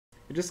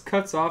It just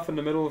cuts off in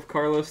the middle of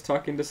Carlos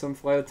talking to some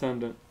flight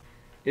attendant.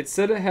 It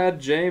said it had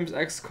James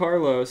X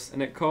Carlos,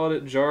 and it called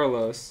it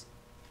Jarlos.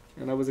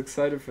 And I was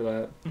excited for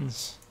that.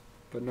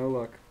 But no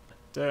luck.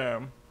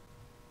 Damn.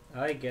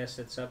 I guess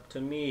it's up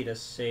to me to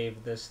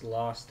save this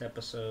lost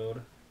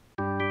episode.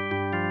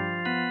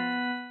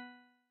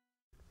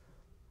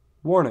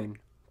 Warning.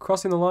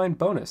 Crossing the Line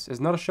bonus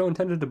is not a show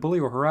intended to bully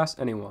or harass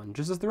anyone,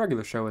 just as the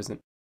regular show isn't.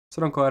 So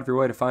don't go out of your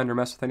way to find or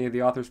mess with any of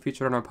the authors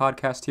featured on our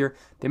podcast here.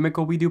 They make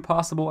what we do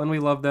possible, and we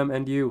love them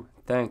and you.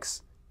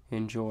 Thanks.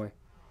 Enjoy.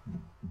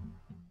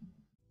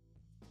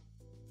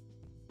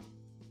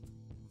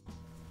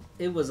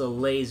 It was a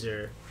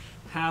laser.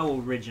 How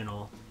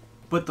original.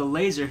 But the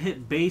laser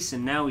hit bass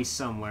and now he's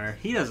somewhere.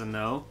 He doesn't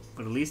know,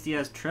 but at least he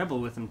has treble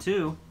with him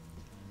too.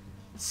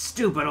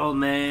 Stupid old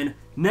man.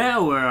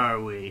 Now where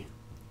are we?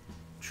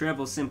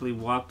 Treble simply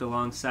walked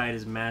alongside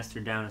his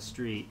master down a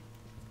street.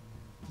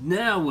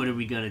 Now what are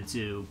we gonna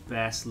do?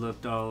 Bass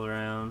looked all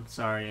around.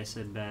 Sorry, I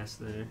said Bass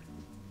there.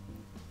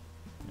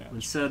 Yeah.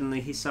 When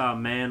suddenly he saw a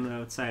man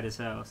outside his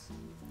house.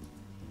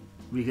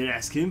 We could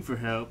ask him for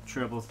help,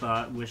 Treble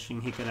thought, wishing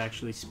he could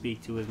actually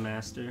speak to his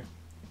master.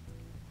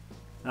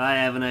 I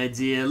have an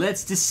idea.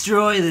 Let's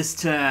destroy this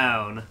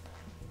town!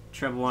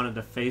 Treble wanted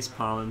to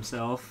facepalm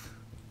himself.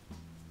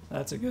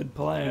 That's a good He's a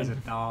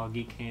plan. dog,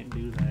 he can't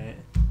do that.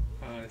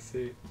 I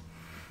see.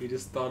 He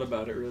just thought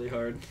about it really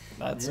hard.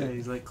 That's Yeah, it.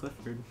 he's like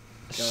Clifford.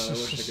 God, I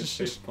wish I could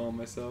facepalm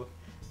myself.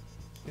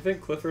 You think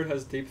Clifford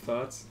has deep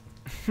thoughts?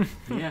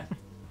 Yeah, Do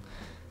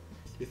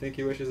you think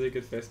he wishes he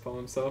could facepalm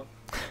himself?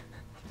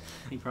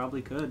 he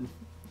probably could.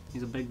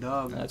 He's a big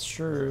dog. That's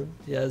true.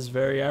 He has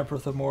very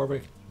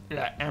anthropomorphic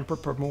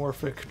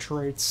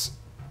traits.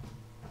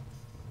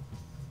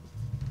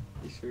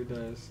 He sure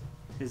does.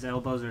 His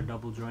elbows are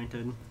double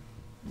jointed.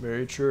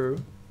 Very true.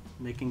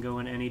 They can go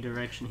in any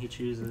direction he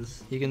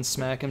chooses. He can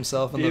smack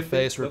himself in Do the you think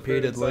face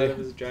Clifford inside repeatedly. of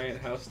his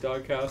giant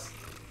doghouse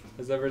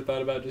has ever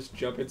thought about just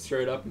jumping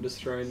straight up and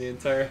destroying the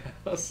entire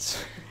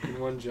house in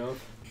one jump?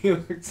 He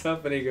looks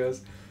up and he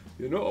goes,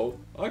 you know,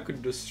 I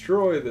could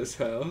destroy this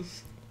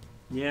house.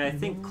 Yeah, I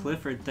think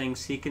Clifford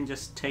thinks he can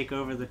just take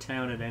over the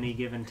town at any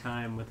given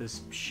time with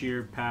his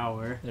sheer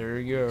power. There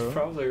you He's go.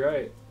 probably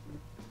right.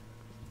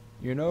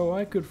 You know,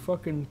 I could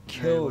fucking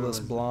kill where this was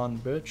it?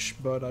 blonde bitch,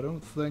 but I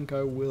don't think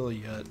I will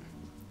yet.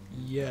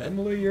 Yet.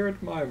 Emily, you're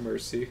at my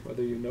mercy,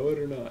 whether you know it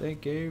or not. They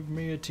gave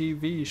me a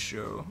TV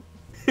show.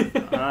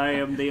 I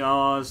am the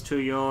Oz to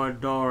your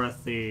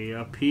Dorothy.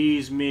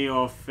 Appease me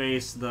or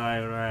face thy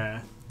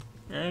wrath.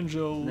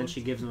 Angel, And then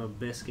she gives him a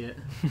biscuit.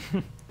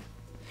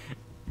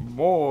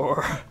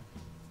 more.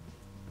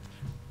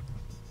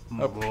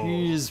 Whoa.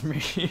 Appease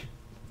me.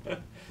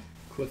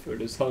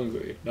 Clifford is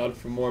hungry, not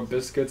for more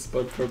biscuits,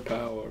 but for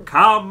power.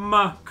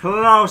 Come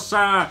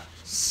closer,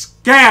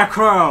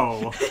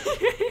 Scarecrow!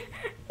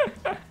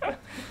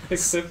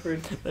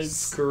 Clifford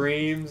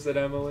screams at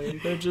Emily,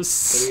 They're but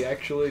just. he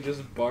actually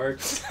just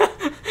barks.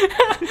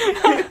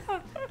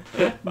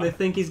 They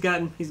think he's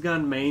gone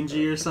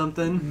mangy or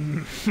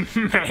something.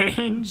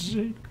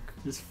 Mangy.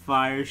 Just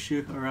fire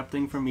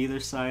erupting from either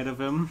side of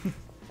him.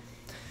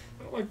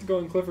 I don't like to go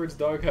in Clifford's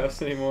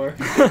doghouse anymore.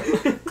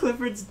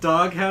 Clifford's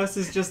doghouse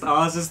is just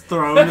Oz's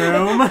throne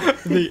room.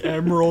 The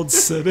Emerald He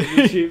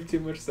City. achieved too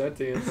much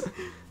sentience.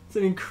 It's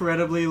an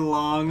incredibly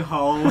long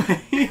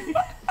hallway.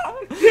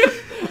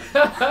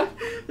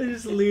 It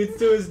just leads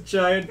to his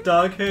giant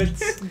dog head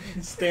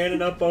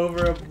standing up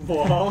over a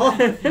wall.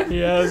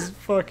 He's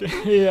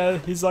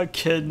like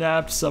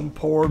kidnapped some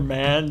poor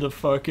man to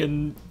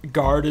fucking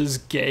guard his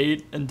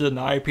gate and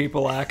deny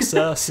people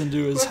access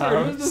into his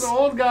Clifford, who's this house.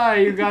 old guy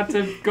you got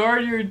to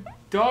guard your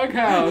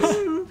doghouse?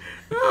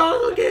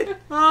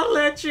 I'll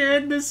let you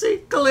in to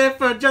see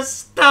Clifford. Just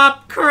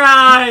stop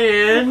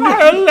crying.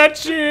 I'll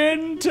let you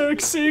in to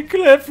see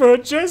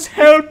Clifford. Just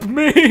help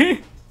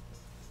me.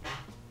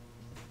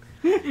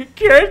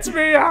 Get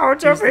me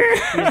out of here.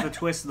 Here's the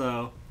twist,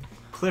 though.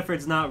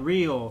 Clifford's not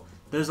real.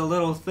 There's a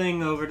little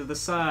thing over to the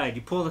side.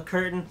 You pull the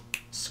curtain,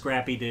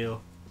 Scrappy-Doo.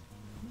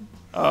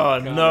 Oh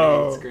God,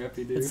 no. I hate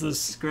Scrappy-Doo. It's this.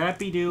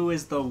 Scrappy-Doo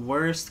is the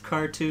worst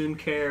cartoon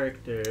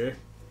character.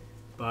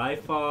 By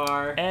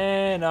far.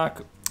 And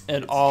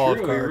It's all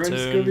true, of he runs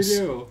cartoons.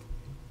 Scooby-Doo.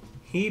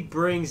 He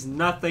brings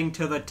nothing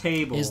to the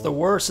table. He's the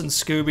worst in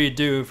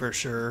Scooby-Doo for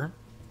sure.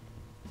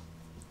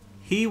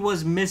 He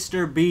was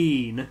Mr.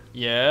 Bean.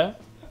 Yeah?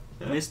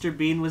 Mr.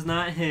 Bean was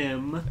not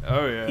him.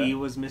 Oh yeah. He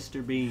was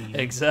Mr. Bean.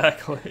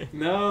 Exactly.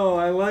 No,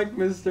 I like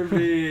Mr.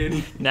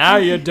 Bean. Now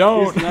you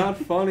don't. He's not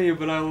funny,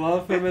 but I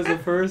love him as a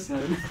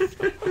person.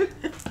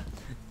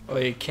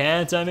 Well, you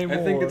can't anymore.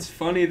 I think it's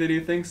funny that he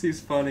thinks he's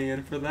funny,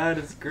 and for that,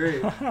 it's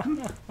great.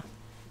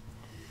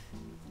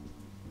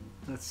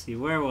 Let's see,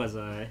 where was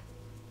I?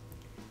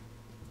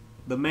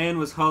 The man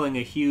was hauling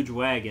a huge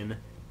wagon.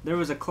 There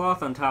was a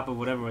cloth on top of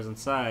whatever was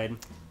inside,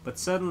 but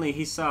suddenly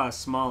he saw a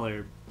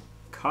smaller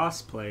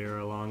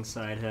cosplayer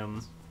alongside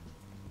him.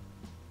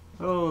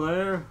 "Hello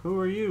there, who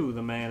are you?"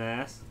 the man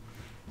asked.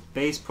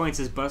 Bass points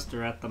his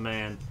buster at the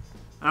man.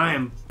 "I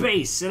am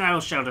Bass, and I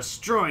shall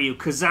destroy you,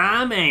 'cause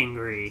I'm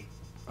angry."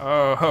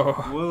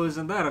 Oh. Well,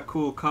 isn't that a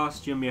cool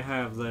costume you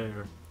have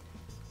there?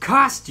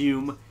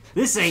 Costume?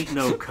 This ain't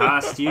no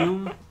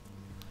costume.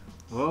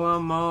 Well,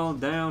 I'm all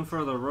down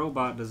for the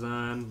robot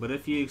design, but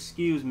if you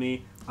excuse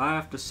me, I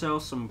have to sell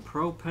some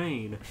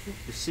propane.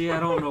 You see, I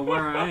don't know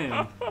where I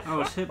am. I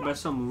was hit by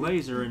some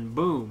laser and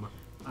boom,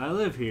 I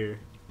live here.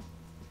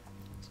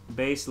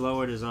 Base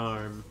lowered his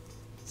arm.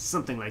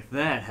 Something like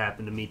that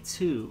happened to me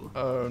too.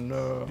 Oh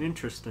no.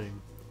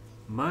 Interesting.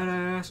 Might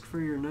I ask for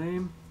your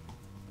name?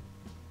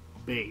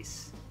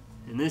 Base.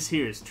 And this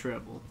here is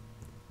Treble.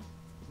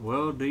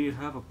 Well, do you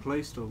have a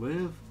place to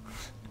live?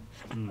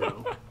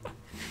 No.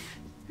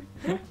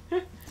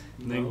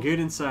 Then get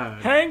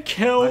inside. Hank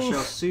Hill. I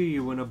shall see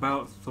you in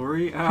about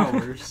 3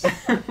 hours.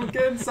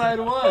 Get inside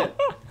what?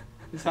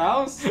 His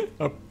house?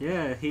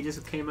 Yeah, he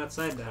just came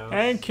outside the house.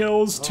 Hank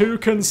Hill's too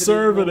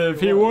conservative.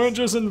 He wouldn't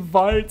just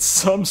invite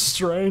some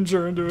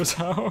stranger into his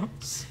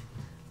house.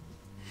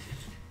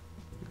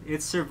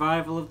 It's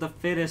survival of the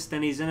fittest,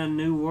 and he's in a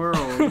new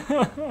world.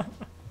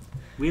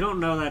 We don't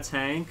know that's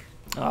Hank.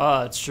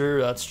 Ah, that's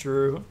true. That's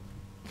true.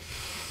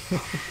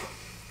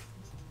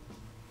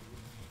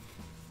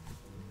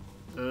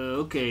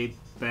 Okay,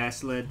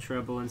 Bass led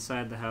Treble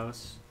inside the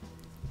house.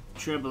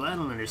 Treble, I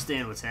don't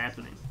understand what's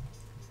happening.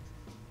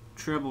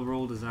 Treble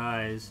rolled his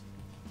eyes.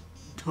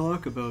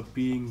 Talk about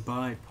being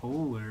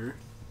bipolar.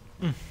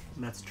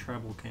 That's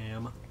Treble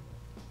Cam.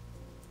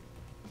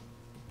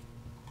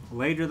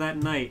 Later that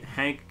night,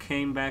 Hank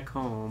came back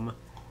home.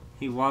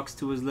 He walks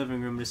to his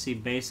living room to see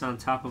Bass on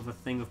top of a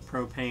thing of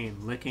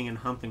propane, licking and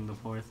humping the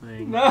poor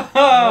thing. No!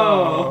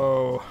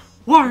 Oh.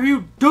 What are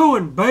you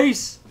doing,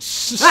 Bass?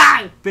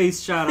 Ah!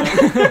 Bass shot up.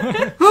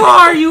 Who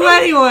are you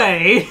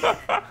anyway?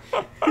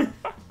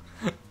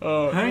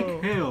 Oh, Hank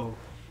no. Hill.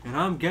 And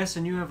I'm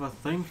guessing you have a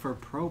thing for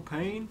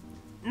propane?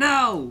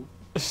 No!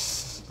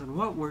 Then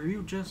what were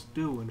you just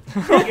doing?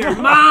 Your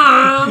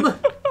mom!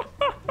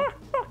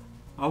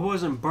 I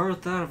wasn't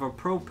birthed out of a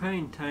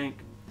propane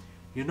tank.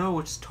 You know,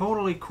 it's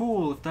totally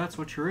cool if that's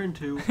what you're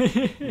into.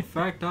 In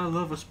fact, I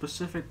love a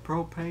specific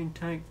propane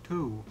tank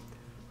too.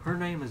 Her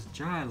name is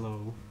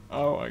Gilo.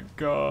 Oh my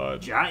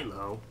god.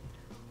 Gilo?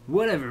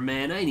 Whatever,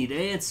 man, I need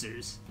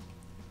answers.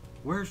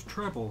 Where's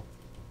Treble?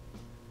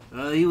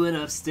 Oh, he went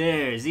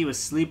upstairs. He was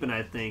sleeping,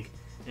 I think.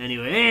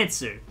 Anyway,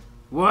 answer.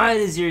 Why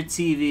does your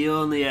TV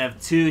only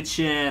have 2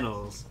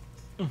 channels?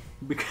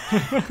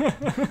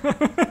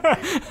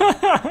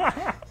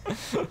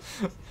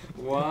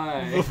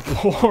 Why? The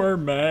poor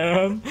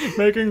man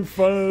making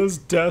fun of this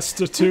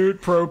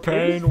destitute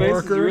propane His face is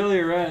worker.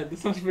 really red.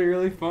 This must be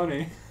really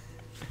funny.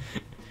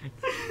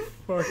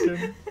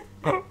 Fucking.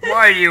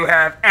 Why do you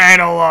have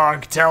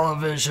analog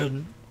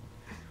television?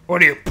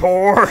 What are you,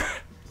 poor?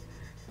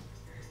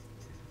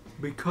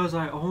 Because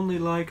I only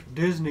like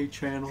Disney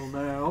Channel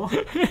now.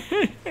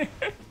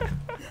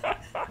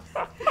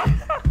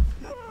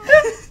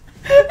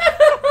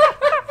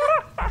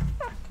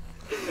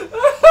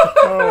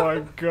 Oh my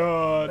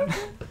god.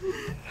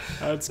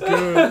 That's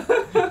good.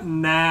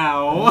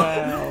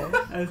 Now.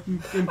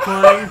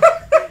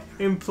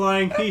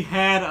 Implying he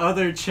had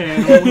other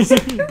channels,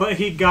 but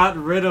he got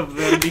rid of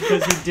them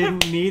because he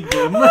didn't need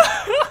them.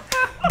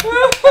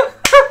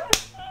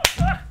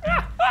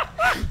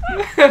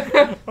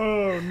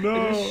 Oh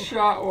no. Just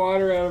shot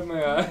water out of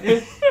my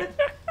eye.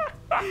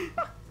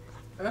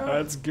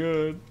 That's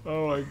good.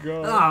 Oh my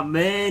god. Aw,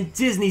 man,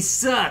 Disney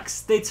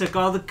sucks. They took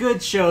all the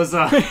good shows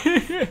off.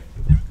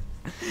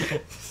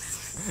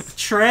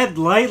 Tread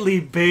lightly,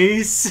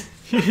 Bass.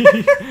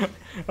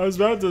 I was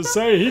about to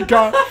say, he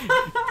got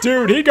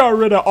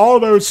rid of all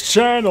those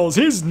channels.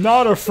 He's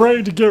not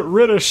afraid to get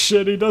rid of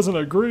shit he doesn't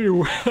agree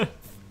with.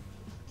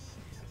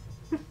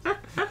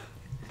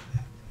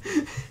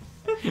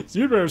 So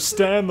you better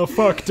stand the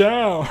fuck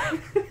down.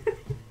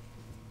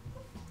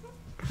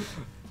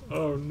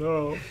 Oh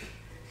no.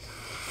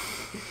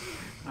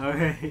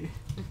 Alright.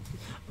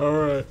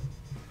 Alright.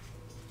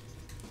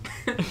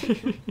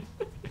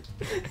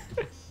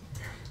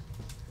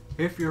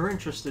 If you're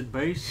interested,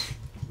 Bass,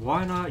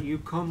 why not you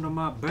come to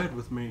my bed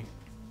with me?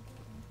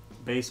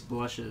 Bass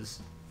blushes.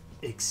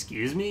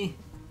 Excuse me?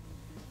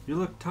 You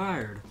look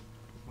tired.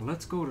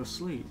 Let's go to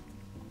sleep.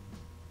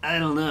 I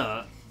don't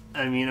know.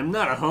 I mean, I'm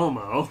not a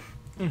homo.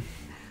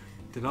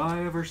 Did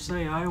I ever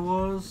say I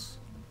was?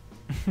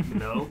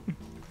 No.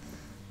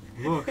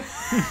 Look.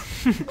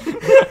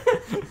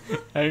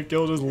 Hank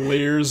Gill just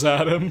leers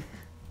at him.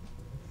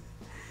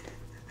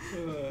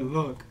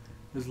 Look.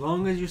 As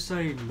long as you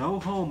say no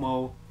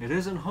homo, it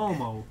isn't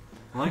homo.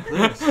 Like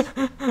this.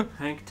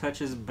 Hank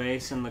touches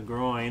Bass in the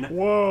groin.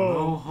 Whoa.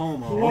 No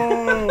homo.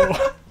 Whoa.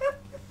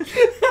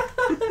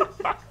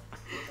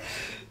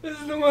 This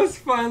is the most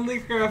finely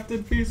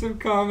crafted piece of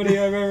comedy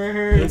I've ever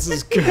heard. This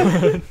is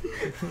good.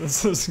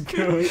 This is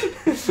good.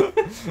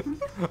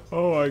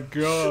 Oh my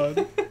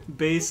god.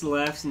 Bass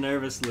laughs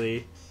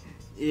nervously.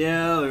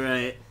 Yeah,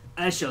 alright.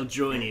 I shall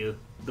join you.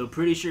 Though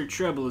pretty sure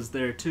Treble is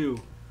there too.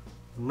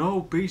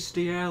 No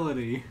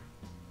bestiality.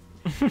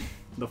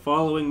 The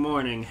following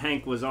morning,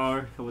 Hank was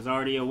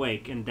already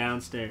awake and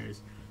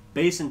downstairs.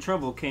 Bass and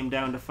Trouble came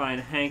down to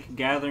find Hank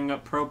gathering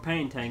up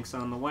propane tanks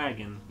on the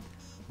wagon.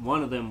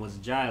 One of them was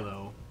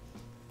Gilo.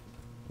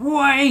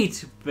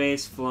 Wait!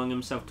 Bass flung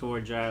himself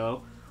toward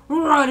Gilo.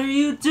 What are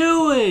you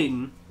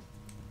doing?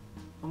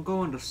 I'm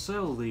going to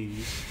sell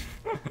these.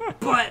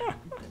 But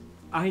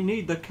I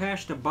need the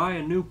cash to buy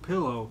a new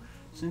pillow.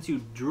 Since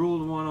you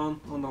drooled one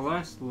on the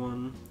last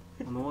one,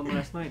 on the one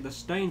last night, the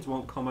stains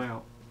won't come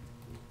out.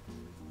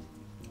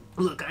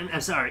 Look, I'm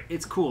sorry.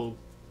 It's cool.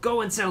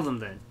 Go and sell them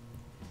then.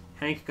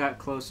 Hank got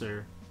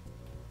closer.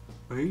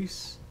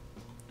 Bass?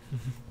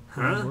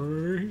 Huh?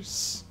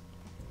 Worse.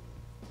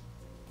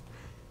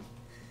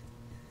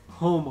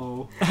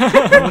 Homo.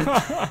 And with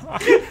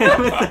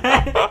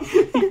that,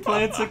 he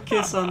plants a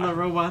kiss on the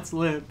robot's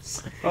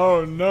lips.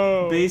 Oh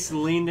no. Bass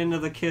leaned into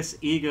the kiss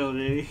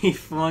eagerly. He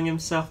flung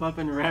himself up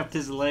and wrapped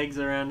his legs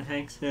around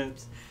Hank's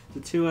hips.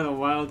 The two had a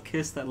wild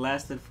kiss that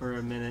lasted for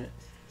a minute.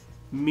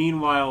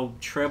 Meanwhile,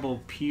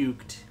 Treble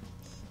puked.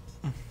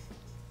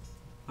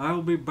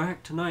 I'll be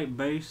back tonight,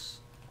 Bass.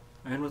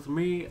 And with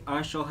me,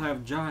 I shall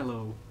have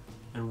Gilo.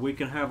 And we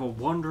can have a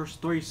wondrous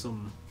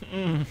threesome.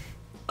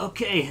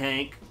 Okay,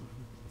 Hank.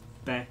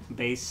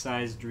 Bass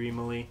sighs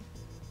dreamily.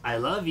 I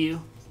love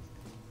you.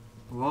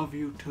 Love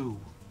you too.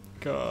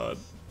 God.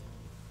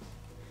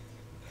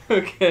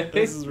 Okay.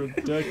 This is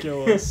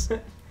ridiculous.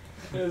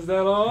 Is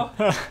that all?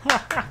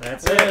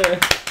 That's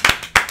it.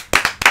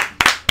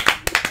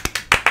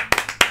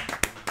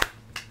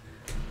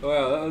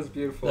 Wow, that was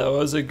beautiful. That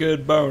was a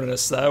good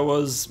bonus. That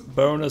was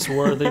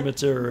bonus-worthy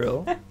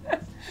material.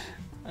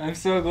 I'm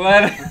so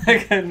glad I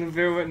couldn't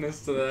bear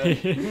witness to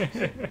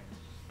that.